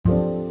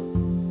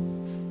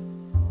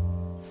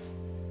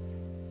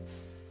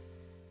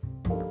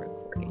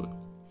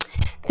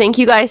Thank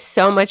you guys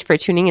so much for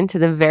tuning into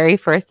the very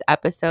first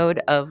episode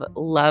of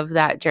Love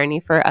That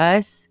Journey for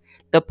Us,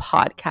 the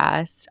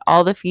podcast.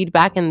 All the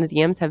feedback and the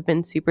DMs have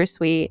been super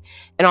sweet,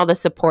 and all the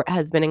support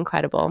has been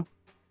incredible.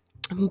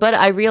 But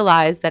I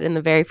realized that in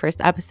the very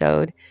first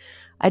episode,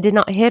 I did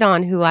not hit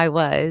on who I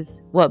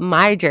was, what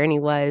my journey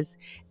was,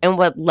 and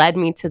what led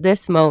me to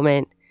this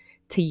moment,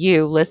 to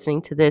you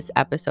listening to this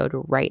episode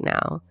right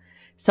now.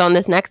 So on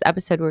this next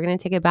episode, we're going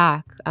to take it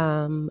back.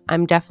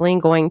 I'm definitely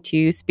going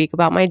to speak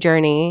about my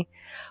journey,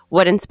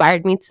 what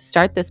inspired me to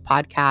start this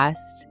podcast,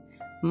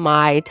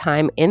 my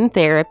time in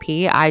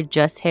therapy. I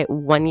just hit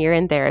 1 year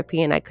in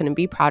therapy and I couldn't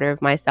be prouder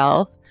of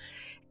myself.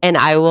 And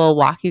I will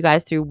walk you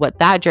guys through what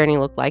that journey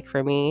looked like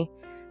for me,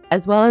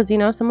 as well as,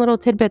 some little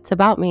tidbits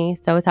about me.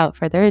 So without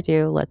further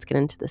ado, let's get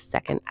into the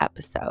second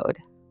episode.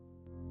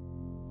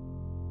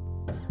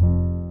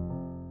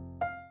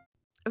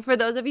 For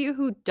those of you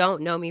who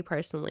don't know me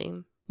personally,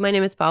 my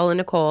name is Paula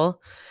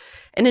Nicole.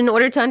 And in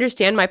order to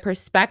understand my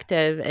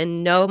perspective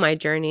and know my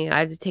journey, I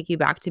have to take you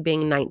back to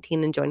being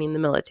 19 and joining the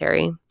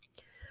military.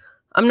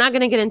 I'm not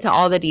going to get into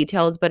all the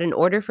details, but in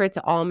order for it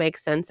to all make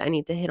sense, I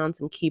need to hit on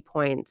some key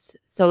points.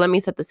 So let me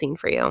set the scene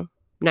for you.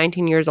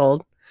 19 years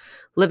old,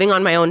 living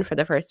on my own for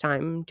the first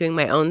time, doing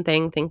my own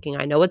thing, thinking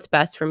I know what's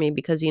best for me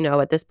because,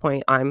 at this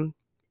point, I'm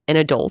an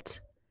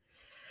adult.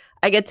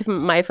 I get to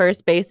my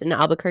first base in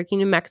Albuquerque,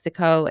 New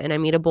Mexico, and I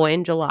meet a boy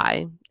in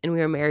July, and we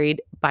were married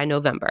by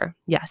November.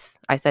 Yes,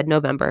 I said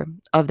November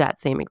of that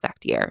same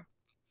exact year.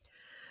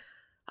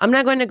 I'm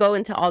not going to go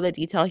into all the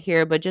detail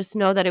here, but just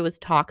know that it was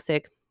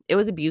toxic. It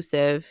was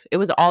abusive. It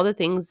was all the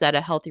things that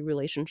a healthy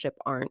relationship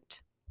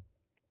aren't.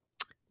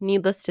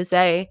 Needless to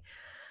say,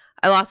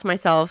 I lost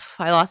myself.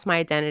 I lost my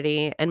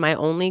identity. And my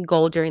only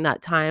goal during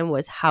that time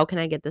was, how can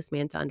I get this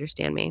man to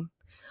understand me,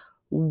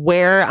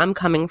 where I'm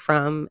coming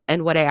from,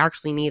 and what I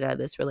actually need out of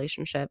this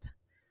relationship?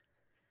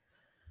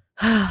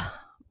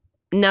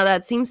 Now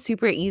that seems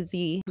super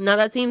easy. Now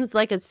that seems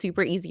like a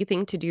super easy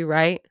thing to do,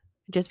 right?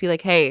 Just be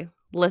like, hey,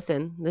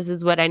 listen, this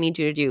is what I need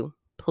you to do,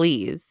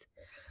 please.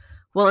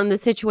 Well, in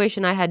this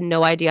situation, I had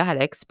no idea how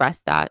to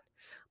express that.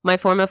 My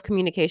form of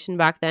communication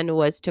back then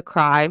was to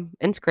cry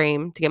and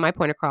scream to get my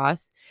point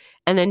across,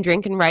 and then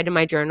drink and write in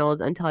my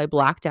journals until I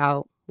blacked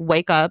out,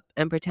 wake up,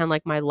 and pretend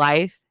like my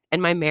life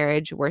and my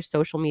marriage were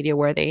social media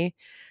worthy,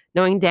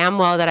 knowing damn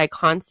well that I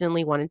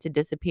constantly wanted to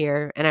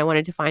disappear, and I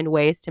wanted to find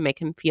ways to make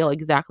him feel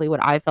exactly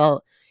what I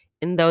felt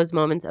in those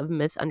moments of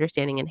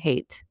misunderstanding and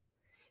hate.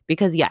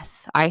 Because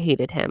yes, I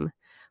hated him,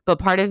 but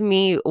part of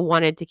me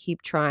wanted to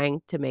keep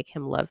trying to make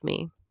him love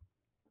me.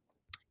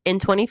 In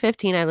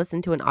 2015, I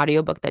listened to an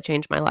audiobook that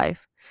changed my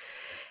life.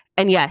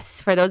 And yes,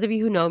 for those of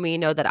you who know me,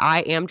 know that I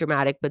am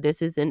dramatic, but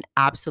this is an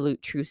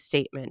absolute true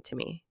statement to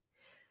me.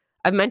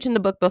 I've mentioned the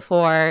book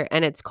before,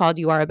 and it's called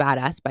You Are a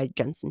Badass by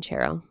Jen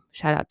Sincero.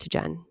 Shout out to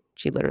Jen.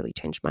 She literally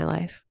changed my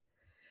life.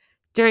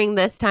 During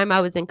this time,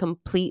 I was in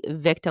complete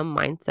victim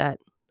mindset.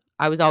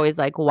 I was always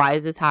like, why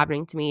is this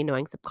happening to me?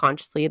 Knowing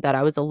subconsciously that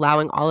I was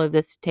allowing all of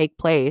this to take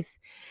place,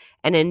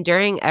 and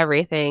enduring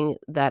everything,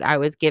 that I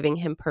was giving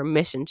him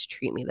permission to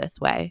treat me this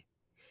way.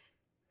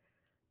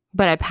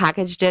 But I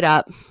packaged it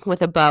up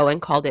with a bow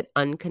and called it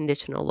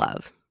unconditional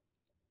love.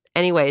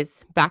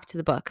 Anyways, back to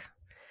the book.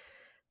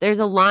 There's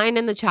a line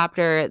in the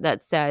chapter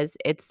that says,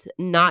 it's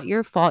not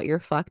your fault you're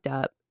fucked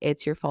up.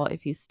 It's your fault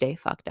if you stay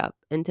fucked up.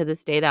 And to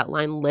this day, that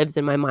line lives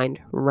in my mind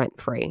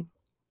rent-free.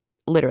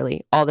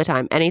 Literally, all the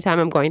time. Anytime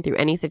I'm going through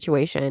any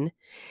situation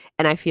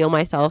and I feel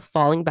myself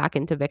falling back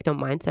into victim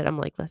mindset, I'm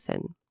like,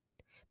 listen,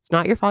 it's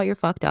not your fault you're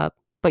fucked up,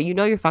 but you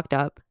know you're fucked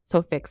up,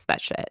 so fix that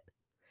shit.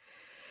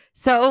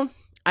 So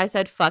I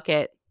said, fuck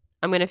it.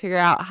 I'm going to figure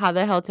out how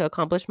the hell to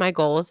accomplish my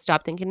goals,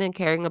 stop thinking and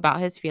caring about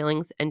his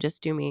feelings, and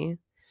just do me.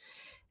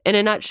 In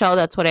a nutshell,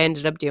 that's what I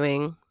ended up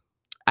doing.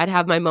 I'd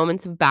have my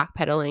moments of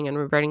backpedaling and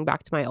reverting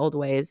back to my old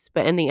ways,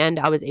 but in the end,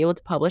 I was able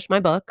to publish my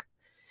book.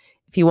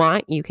 If you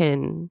want, you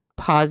can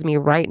pause me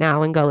right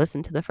now and go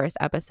listen to the first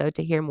episode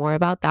to hear more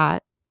about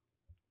that.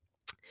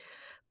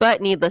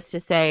 But needless to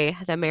say,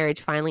 the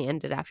marriage finally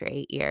ended after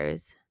 8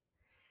 years.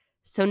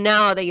 So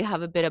now that you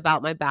have a bit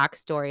about my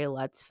backstory,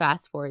 let's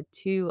fast forward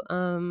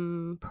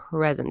to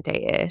present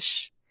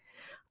day-ish.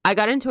 I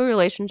got into a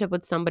relationship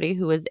with somebody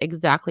who was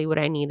exactly what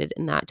I needed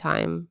in that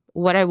time,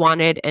 what I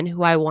wanted, and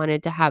who I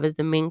wanted to have as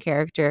the main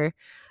character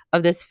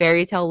of this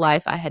fairy tale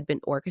life I had been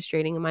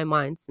orchestrating in my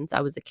mind since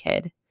I was a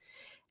kid.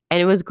 And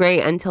it was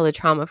great until the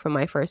trauma from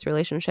my first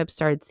relationship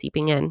started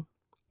seeping in.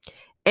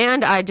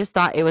 And I just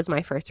thought it was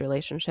my first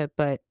relationship,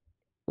 but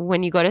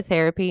when you go to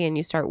therapy and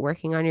you start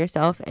working on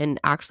yourself and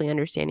actually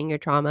understanding your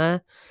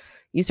trauma,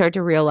 you start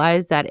to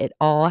realize that it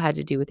all had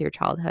to do with your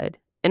childhood.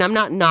 And I'm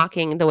not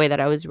knocking the way that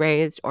I was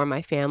raised or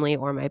my family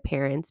or my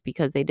parents,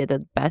 because they did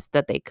the best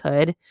that they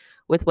could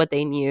with what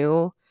they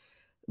knew.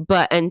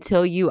 But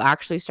until you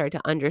actually start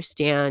to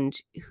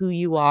understand who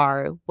you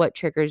are, what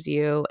triggers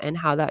you, and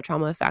how that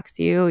trauma affects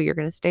you, you're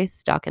going to stay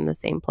stuck in the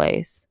same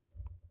place.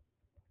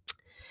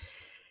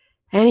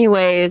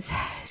 Anyways,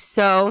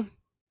 so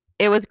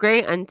It was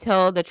great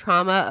until the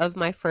trauma of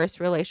my first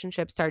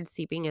relationship started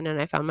seeping in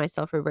and I found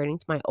myself reverting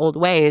to my old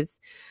ways.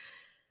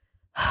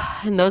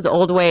 And those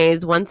old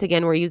ways, once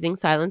again, were using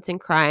silence and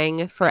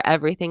crying for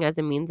everything as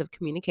a means of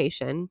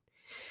communication.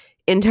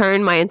 In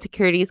turn, my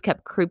insecurities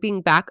kept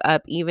creeping back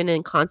up, even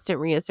in constant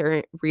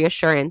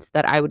reassurance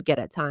that I would get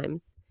at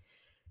times.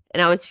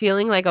 And I was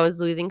feeling like I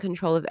was losing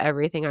control of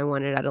everything I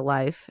wanted out of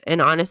life.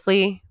 And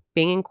honestly,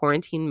 being in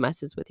quarantine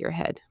messes with your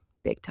head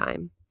big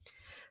time.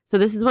 So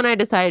this is when I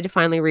decided to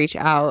finally reach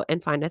out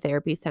and find a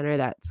therapy center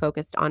that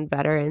focused on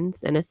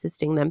veterans and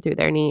assisting them through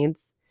their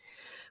needs.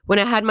 When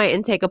I had my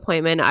intake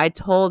appointment, I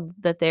told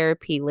the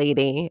therapy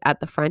lady at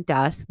the front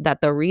desk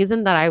that the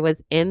reason that I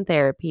was in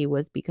therapy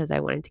was because I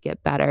wanted to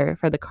get better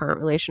for the current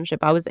relationship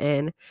I was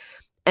in,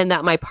 and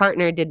that my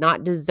partner did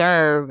not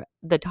deserve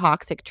the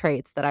toxic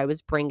traits that I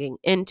was bringing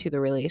into the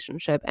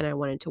relationship, and I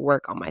wanted to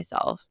work on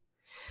myself.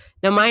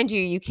 Now, mind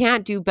you, you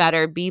can't do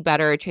better, be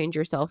better, or change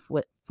yourself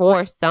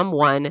for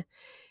someone,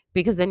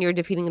 because then you're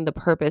defeating the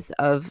purpose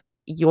of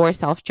your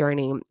self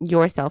journey,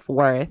 your self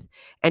worth,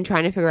 and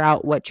trying to figure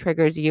out what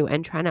triggers you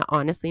and trying to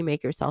honestly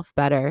make yourself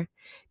better.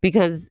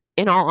 Because,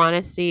 in all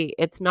honesty,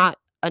 it's not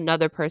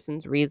another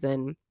person's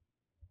reason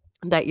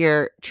that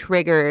you're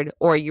triggered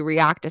or you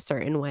react a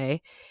certain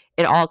way.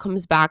 It all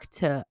comes back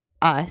to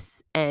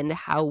us and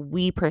how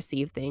we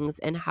perceive things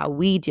and how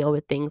we deal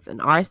with things and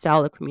our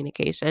style of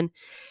communication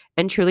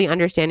and truly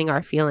understanding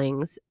our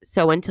feelings.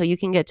 So, until you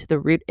can get to the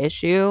root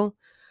issue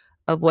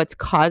of what's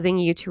causing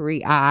you to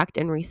react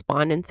and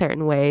respond in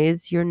certain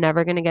ways, you're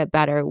never going to get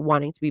better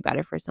wanting to be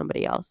better for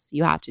somebody else.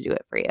 You have to do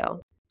it for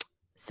you.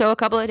 So a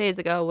couple of days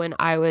ago, when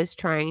I was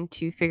trying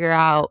to figure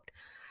out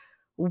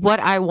what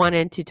I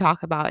wanted to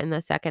talk about in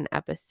the second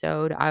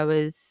episode, I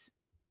was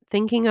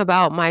thinking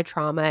about my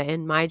trauma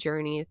and my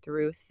journey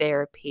through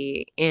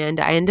therapy. And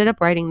I ended up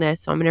writing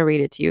this, so I'm going to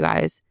read it to you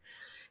guys.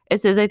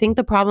 It says, I think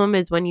the problem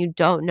is when you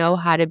don't know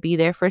how to be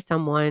there for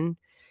someone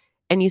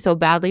and you so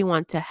badly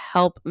want to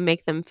help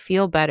make them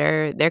feel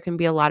better, there can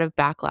be a lot of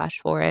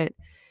backlash for it.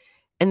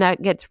 And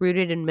that gets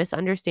rooted in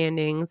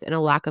misunderstandings and a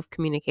lack of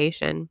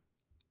communication.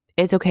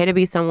 It's okay to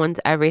be someone's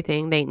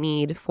everything they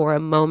need for a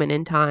moment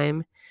in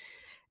time.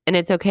 And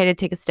it's okay to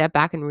take a step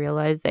back and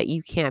realize that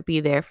you can't be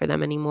there for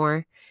them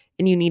anymore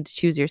and you need to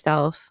choose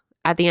yourself.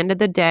 At the end of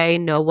the day,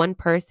 no one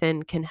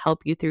person can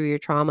help you through your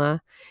trauma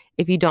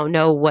if you don't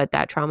know what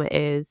that trauma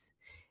is.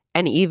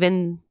 And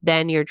even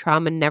then, your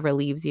trauma never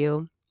leaves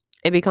you.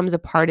 It becomes a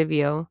part of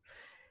you.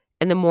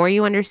 And the more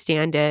you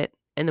understand it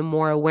and the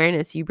more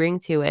awareness you bring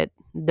to it,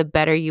 the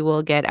better you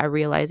will get at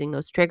realizing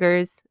those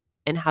triggers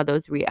and how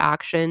those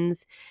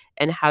reactions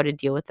and how to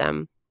deal with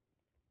them.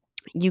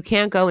 You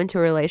can't go into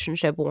a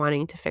relationship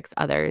wanting to fix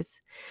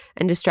others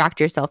and distract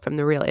yourself from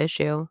the real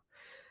issue.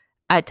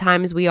 At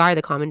times, we are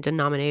the common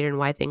denominator in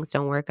why things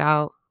don't work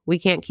out. We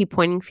can't keep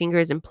pointing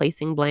fingers and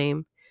placing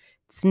blame.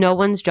 It's no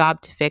one's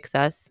job to fix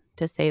us,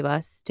 to save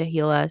us, to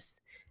heal us.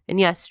 And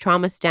yes,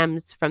 trauma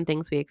stems from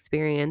things we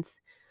experience,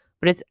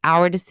 but it's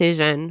our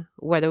decision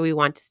whether we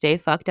want to stay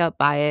fucked up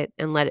by it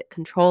and let it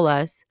control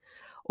us,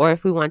 or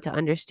if we want to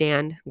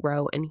understand,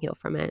 grow, and heal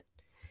from it.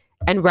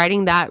 And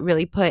writing that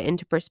really put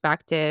into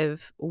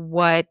perspective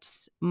what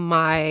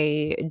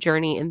my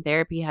journey in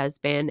therapy has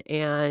been.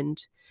 And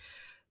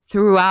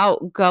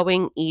throughout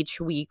going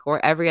each week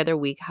or every other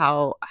week,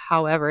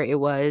 however it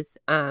was,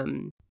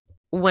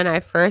 when I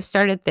first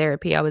started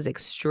therapy, I was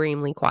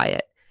extremely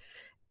quiet.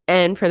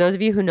 And for those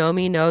of you who know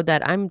me, know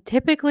that I'm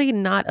typically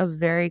not a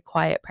very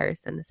quiet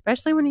person,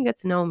 especially when you get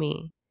to know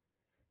me.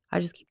 I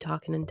just keep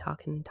talking and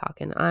talking and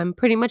talking. I'm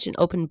pretty much an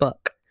open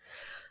book.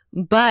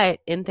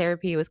 But in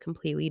therapy, it was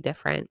completely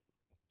different.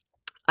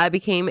 I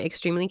became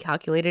extremely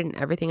calculated in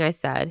everything I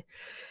said.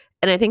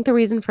 And I think the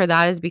reason for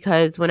that is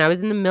because when I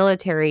was in the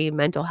military,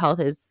 mental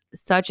health is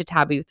such a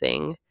taboo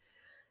thing.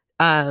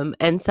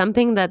 And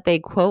something that they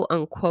quote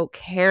unquote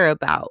care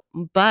about.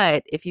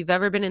 But if you've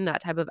ever been in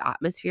that type of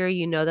atmosphere,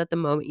 you know that the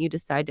moment you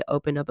decide to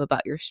open up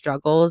about your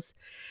struggles,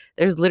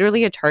 there's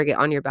literally a target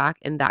on your back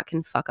and that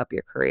can fuck up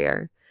your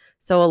career.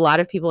 So a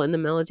lot of people in the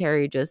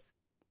military just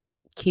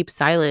keep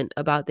silent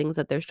about things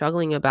that they're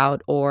struggling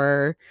about,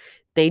 or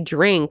they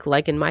drink.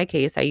 Like in my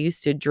case, I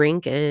used to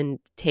drink and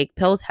take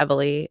pills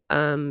heavily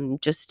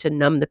just to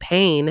numb the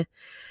pain.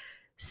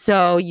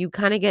 So you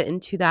kind of get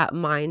into that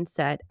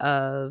mindset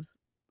of,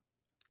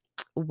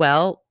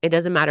 well, it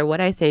doesn't matter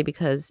what I say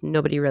because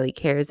nobody really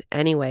cares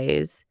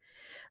anyways.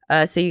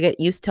 So you get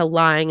used to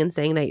lying and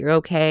saying that you're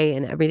okay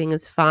and everything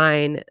is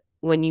fine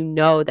when you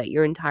know that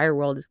your entire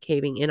world is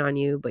caving in on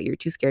you, but you're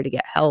too scared to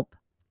get help.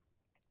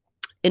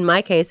 In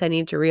my case, I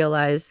need to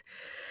realize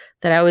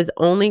that I was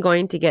only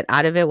going to get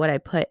out of it what I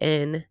put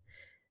in,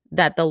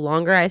 that the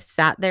longer I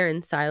sat there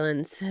in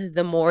silence,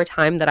 the more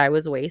time that I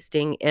was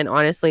wasting. And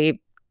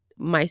honestly,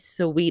 my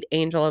sweet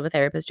angel of a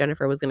therapist,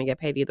 Jennifer, was going to get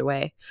paid either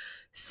way.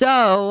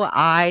 So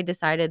I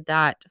decided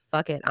that,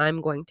 fuck it, I'm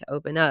going to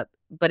open up.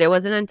 But it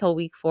wasn't until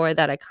week 4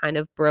 that I kind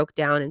of broke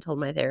down and told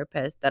my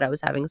therapist that I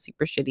was having a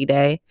super shitty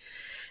day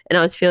and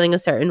I was feeling a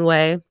certain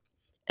way.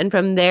 And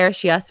from there,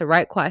 she asked the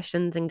right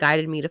questions and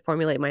guided me to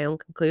formulate my own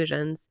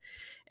conclusions.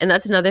 And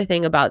that's another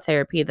thing about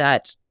therapy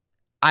that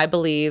I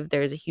believe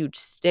there's a huge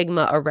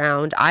stigma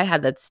around. I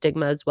had that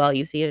stigma as well.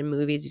 You see it in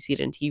movies, you see it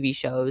in TV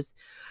shows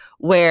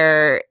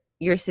where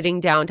you're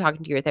sitting down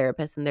talking to your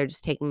therapist and they're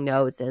just taking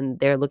notes and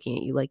they're looking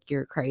at you like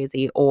you're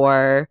crazy.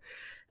 Or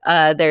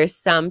there's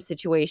some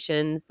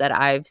situations that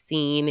I've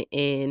seen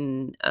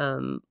in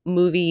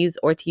movies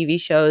or TV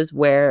shows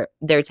where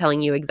they're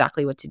telling you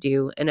exactly what to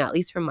do. And at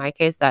least for my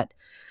case, that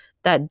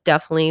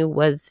definitely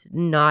was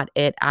not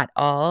it at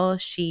all.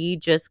 She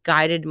just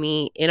guided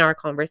me in our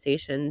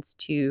conversations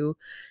to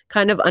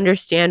kind of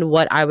understand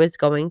what I was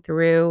going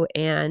through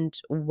and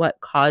what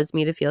caused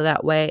me to feel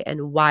that way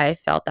and why I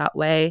felt that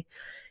way,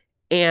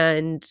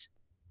 and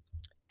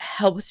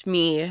helped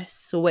me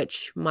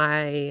switch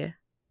my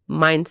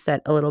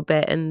mindset a little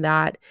bit. And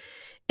that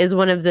is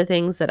one of the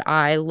things that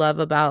I love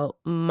about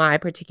my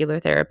particular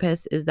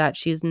therapist, is that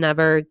she's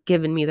never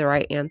given me the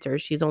right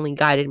answers. She's only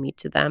guided me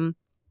to them.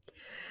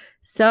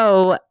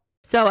 So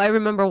I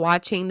remember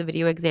watching the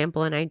video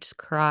example and I just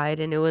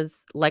cried, and it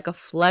was like a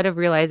flood of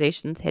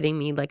realizations hitting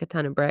me like a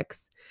ton of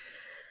bricks.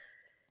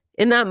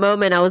 In that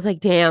moment, I was like,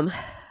 damn,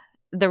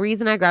 the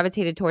reason I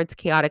gravitated towards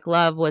chaotic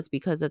love was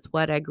because it's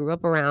what I grew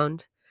up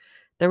around.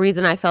 The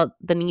reason I felt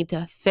the need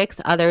to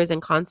fix others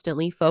and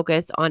constantly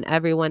focus on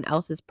everyone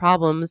else's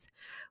problems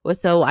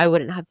was so I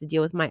wouldn't have to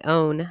deal with my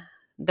own.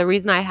 The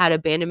reason I had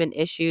abandonment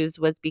issues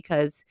was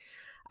because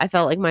I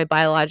felt like my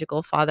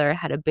biological father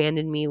had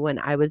abandoned me when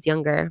I was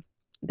younger.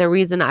 The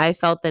reason I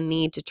felt the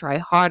need to try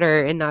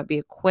harder and not be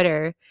a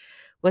quitter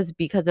was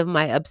because of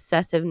my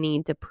obsessive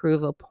need to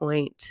prove a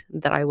point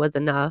that I was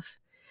enough.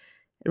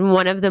 And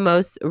one of the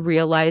most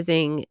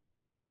realizing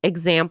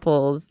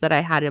examples that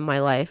I had in my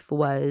life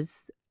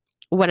was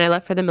when I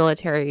left for the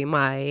military.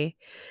 My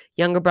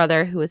younger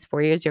brother, who was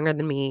 4 years younger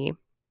than me,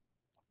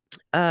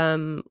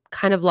 kind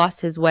of lost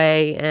his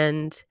way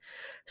and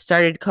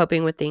started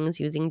coping with things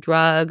using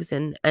drugs,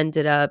 and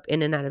ended up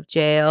in and out of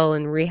jail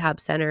and rehab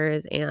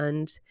centers.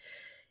 And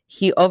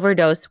he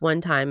overdosed one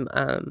time,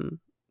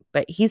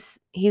 but he's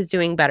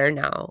doing better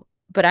now.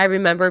 But I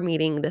remember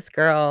meeting this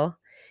girl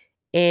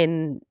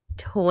in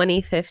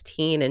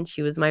 2015, and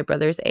she was my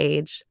brother's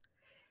age.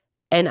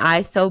 And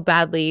I so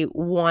badly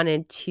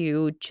wanted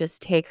to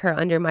just take her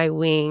under my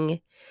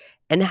wing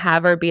and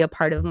have her be a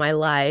part of my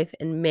life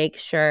and make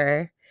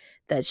sure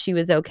that she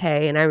was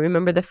okay. And I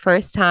remember the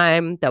first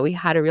time that we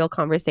had a real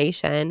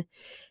conversation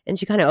and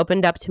she kind of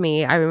opened up to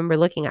me. I remember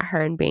looking at her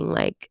and being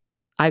like,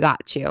 I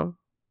got you.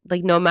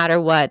 Like, no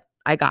matter what,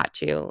 I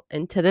got you.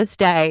 And to this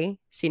day,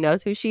 she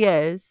knows who she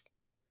is.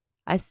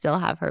 I still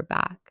have her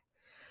back.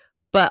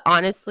 But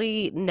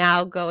honestly,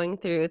 now going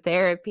through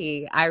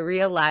therapy, I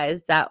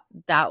realized that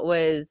that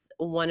was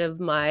one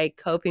of my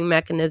coping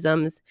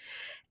mechanisms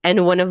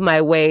and one of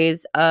my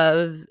ways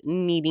of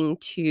needing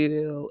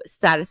to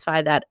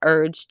satisfy that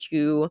urge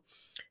to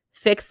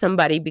fix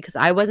somebody, because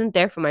I wasn't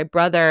there for my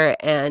brother.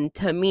 And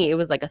to me, it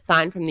was like a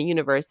sign from the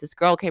universe. This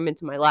girl came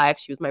into my life.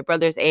 She was my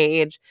brother's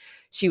age.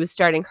 She was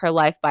starting her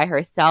life by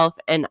herself.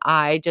 And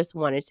I just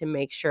wanted to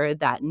make sure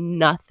that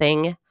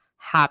nothing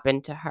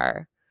happened to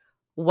her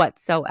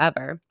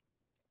whatsoever.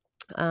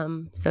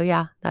 So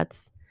yeah,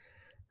 that's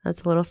a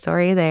little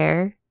story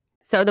there.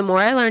 So the more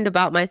I learned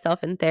about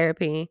myself in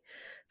therapy,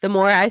 the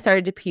more I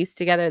started to piece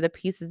together the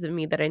pieces of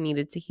me that I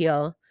needed to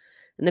heal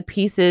and the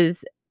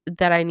pieces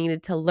that I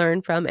needed to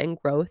learn from and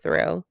grow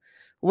through.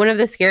 One of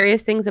the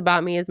scariest things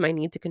about me is my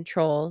need to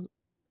control.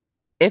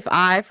 If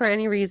I, for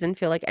any reason,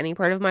 feel like any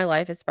part of my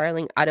life is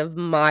spiraling out of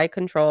my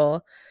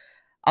control,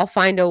 I'll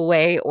find a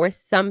way or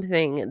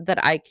something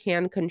that I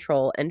can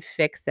control and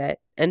fix it.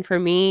 And for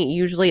me,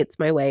 usually it's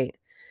my weight.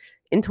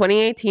 In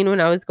 2018, when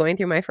I was going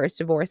through my first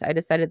divorce, I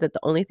decided that the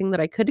only thing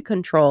that I could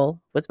control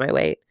was my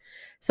weight.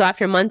 So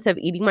after months of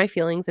eating my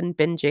feelings and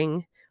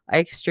binging, I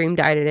extreme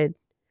dieted.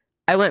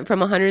 I went from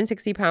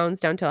 160 pounds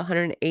down to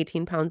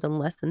 118 pounds in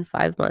less than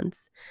 5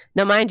 months.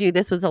 Now, mind you,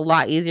 this was a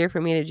lot easier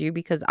for me to do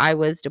because I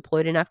was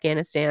deployed in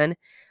Afghanistan.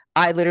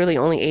 I literally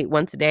only ate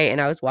once a day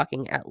and I was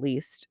walking at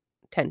least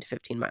 10 to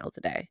 15 miles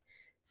a day.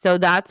 So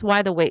that's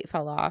why the weight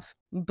fell off.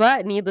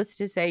 But needless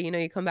to say,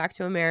 you come back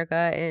to America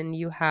and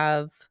you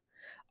have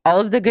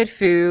all of the good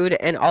food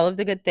and all of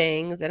the good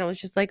things. And I was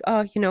just like,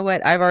 oh, you know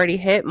what? I've already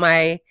hit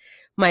my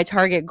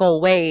target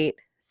goal weight.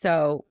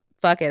 So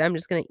fuck it. I'm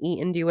just going to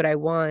eat and do what I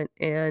want.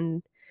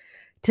 And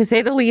to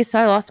say the least,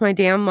 I lost my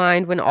damn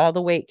mind when all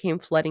the weight came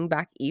flooding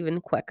back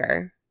even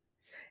quicker.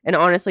 And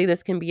honestly,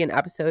 this can be an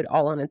episode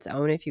all on its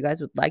own if you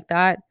guys would like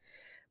that.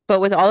 But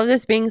with all of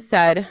this being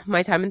said,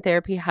 my time in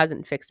therapy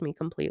hasn't fixed me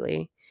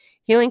completely.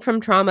 Healing from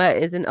trauma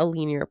isn't a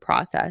linear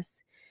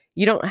process.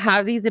 You don't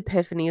have these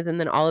epiphanies and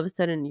then all of a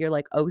sudden you're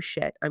like, oh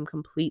shit, I'm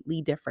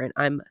completely different.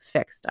 I'm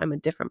fixed. I'm a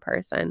different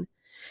person.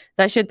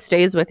 That shit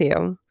stays with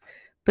you.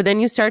 But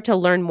then you start to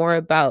learn more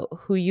about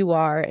who you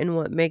are and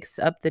what makes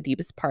up the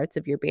deepest parts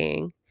of your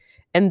being.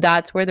 And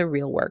that's where the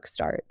real work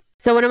starts.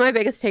 So one of my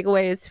biggest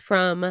takeaways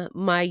from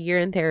my year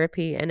in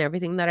therapy and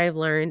everything that I've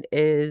learned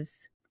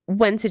is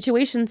when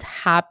situations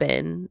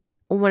happen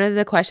one of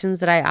the questions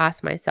that I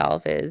ask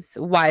myself is,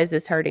 why is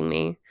this hurting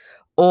me?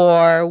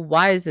 Or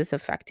why is this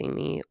affecting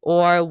me?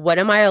 Or what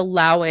am I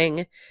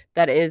allowing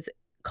that is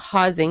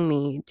causing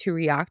me to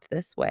react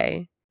this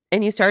way?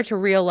 And you start to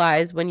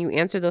realize when you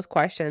answer those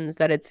questions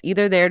that it's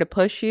either there to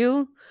push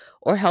you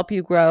or help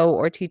you grow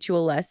or teach you a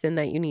lesson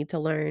that you need to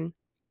learn.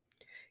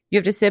 You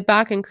have to sit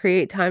back and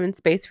create time and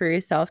space for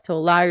yourself to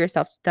allow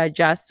yourself to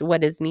digest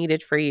what is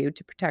needed for you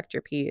to protect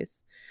your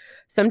peace.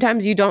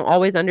 Sometimes you don't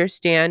always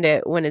understand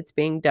it when it's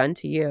being done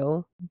to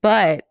you,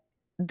 but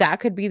that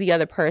could be the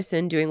other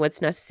person doing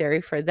what's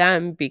necessary for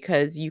them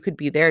because you could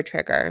be their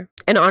trigger.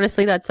 And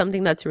honestly, that's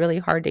something that's really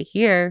hard to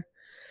hear.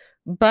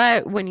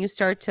 But when you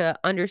start to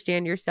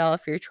understand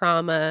yourself, your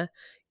trauma,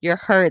 your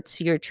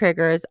hurts, your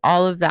triggers,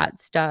 all of that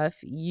stuff,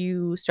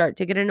 you start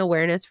to get an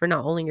awareness for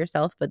not only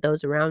yourself, but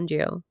those around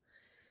you.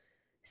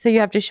 So you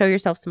have to show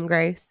yourself some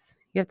grace.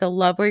 You have to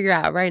love where you're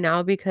at right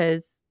now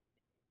because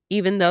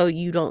even though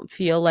you don't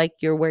feel like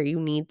you're where you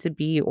need to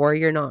be or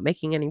you're not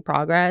making any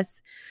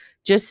progress,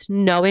 just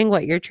knowing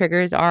what your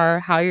triggers are,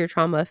 how your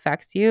trauma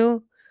affects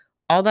you,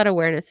 all that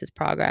awareness is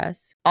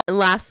progress. And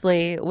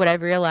lastly, what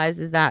I've realized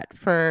is that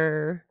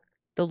for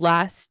the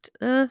last,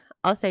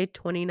 I'll say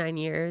 29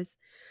 years,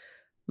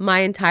 my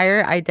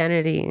entire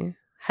identity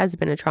has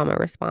been a trauma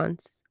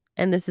response.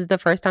 And this is the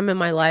first time in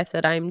my life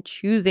that I'm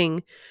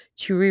choosing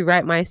to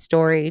rewrite my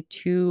story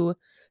to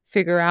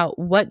figure out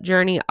what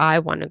journey I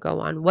want to go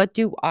on. What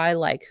do I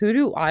like? Who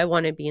do I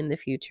want to be in the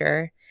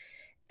future?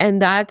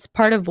 And that's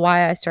part of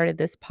why I started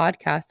this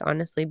podcast,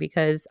 honestly,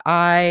 because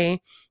I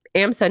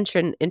am such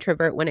an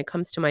introvert when it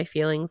comes to my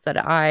feelings that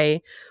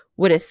I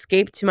would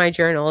escape to my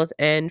journals.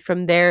 And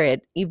from there,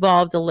 it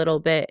evolved a little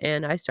bit.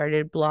 And I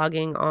started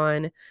blogging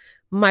on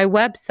my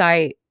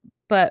website.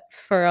 But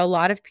for a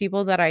lot of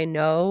people that I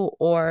know,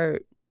 or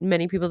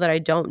many people that I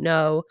don't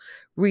know,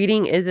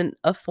 reading isn't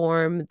a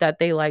form that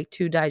they like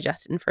to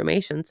digest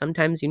information.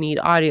 Sometimes you need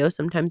audio,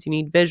 sometimes you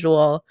need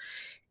visual.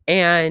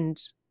 And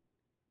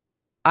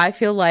I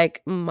feel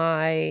like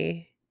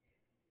my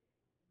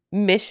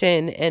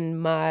mission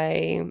and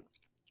my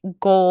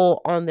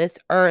goal on this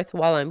earth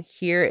while I'm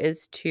here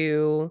is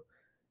to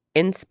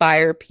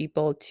inspire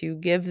people, to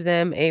give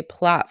them a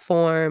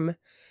platform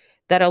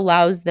that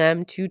allows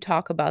them to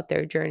talk about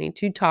their journey,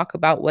 to talk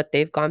about what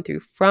they've gone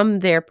through from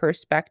their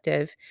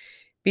perspective.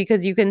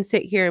 Because you can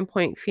sit here and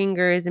point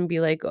fingers and be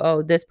like,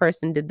 oh, this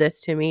person did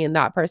this to me and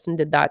that person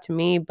did that to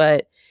me.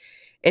 But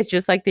it's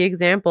just like the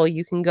example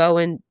you can go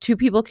and two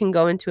people can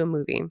go into a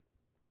movie,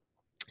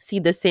 see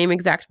the same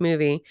exact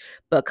movie,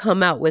 but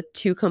come out with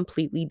two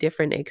completely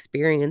different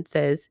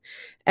experiences.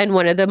 And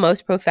one of the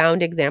most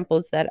profound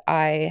examples that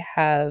I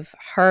have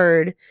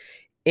heard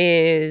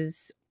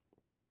is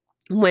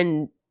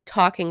when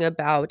talking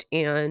about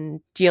and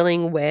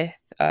dealing with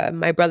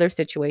my brother's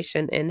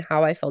situation and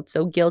how I felt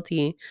so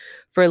guilty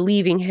for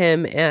leaving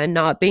him and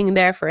not being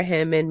there for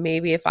him. And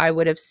maybe if I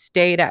would have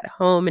stayed at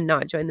home and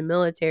not joined the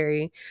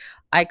military,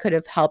 I could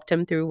have helped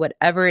him through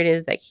whatever it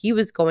is that he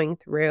was going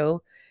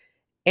through.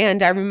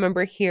 And I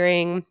remember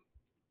hearing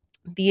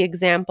the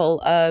example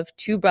of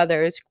two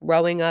brothers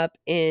growing up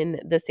in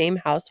the same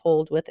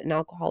household with an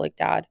alcoholic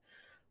dad.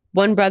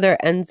 One brother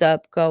ends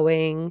up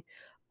going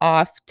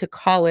off to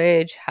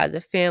college, has a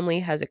family,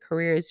 has a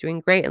career, is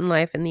doing great in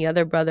life, and the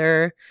other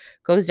brother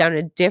goes down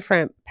a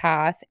different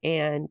path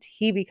and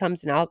he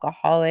becomes an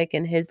alcoholic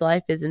and his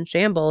life is in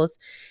shambles.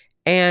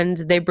 And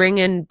they bring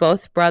in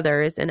both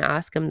brothers and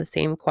ask them the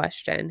same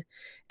question.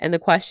 And the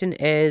question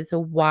is,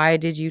 why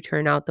did you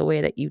turn out the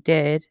way that you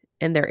did?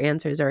 And their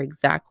answers are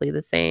exactly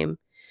the same.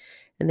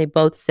 And they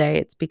both say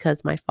it's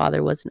because my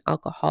father was an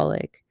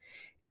alcoholic.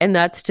 And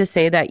that's to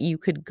say that you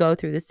could go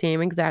through the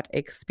same exact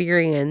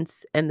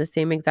experience and the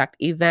same exact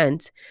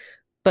event,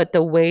 but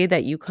the way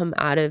that you come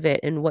out of it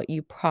and what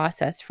you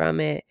process from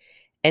it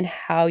and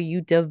how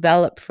you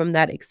develop from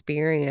that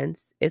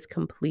experience is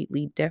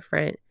completely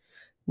different.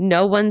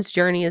 No one's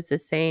journey is the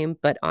same,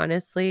 but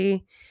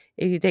honestly,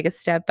 if you take a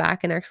step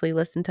back and actually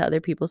listen to other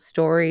people's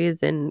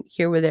stories and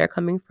hear where they're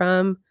coming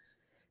from,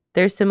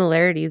 there's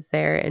similarities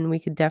there, and we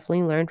could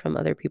definitely learn from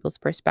other people's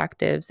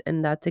perspectives.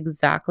 And that's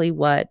exactly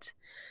what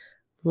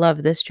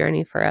Love This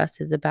Journey for Us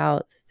is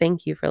about.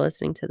 Thank you for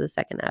listening to the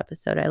second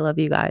episode. I love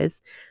you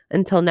guys.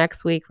 Until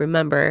next week,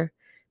 remember,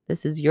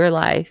 this is your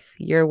life.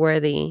 You're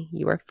worthy.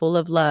 You are full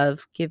of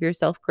love. Give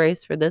yourself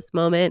grace for this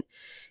moment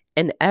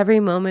and every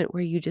moment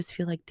where you just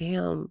feel like,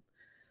 damn,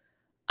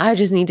 I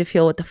just need to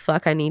feel what the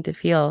fuck I need to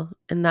feel.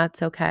 And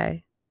that's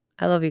okay.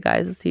 I love you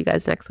guys. I'll see you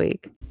guys next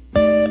week.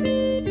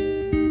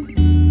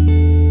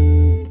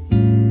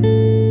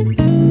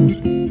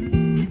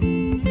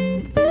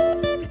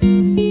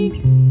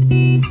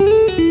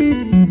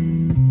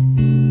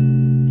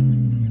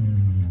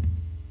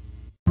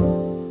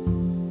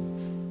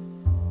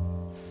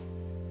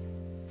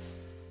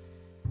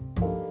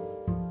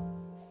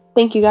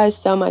 Thank you guys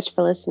so much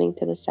for listening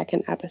to the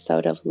second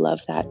episode of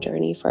Love That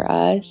Journey for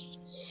Us.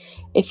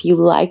 If you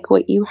like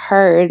what you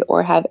heard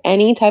or have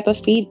any type of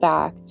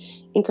feedback,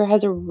 Anchor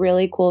has a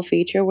really cool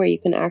feature where you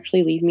can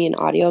actually leave me an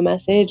audio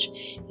message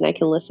and I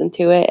can listen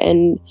to it.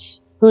 And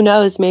who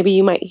knows, maybe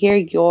you might hear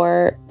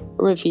your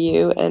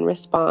review and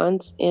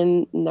response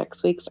in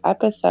next week's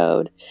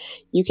episode.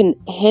 You can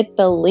hit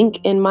the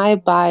link in my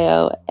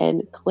bio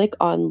and click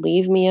on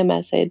leave me a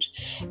message.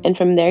 And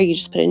from there, you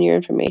just put in your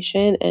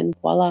information and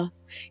voila,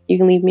 you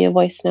can leave me a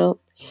voice note.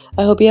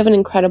 I hope you have an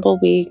incredible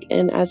week.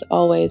 And as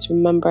always,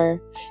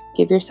 remember,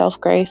 give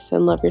yourself grace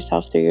and love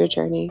yourself through your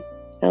journey.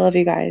 I love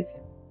you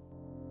guys.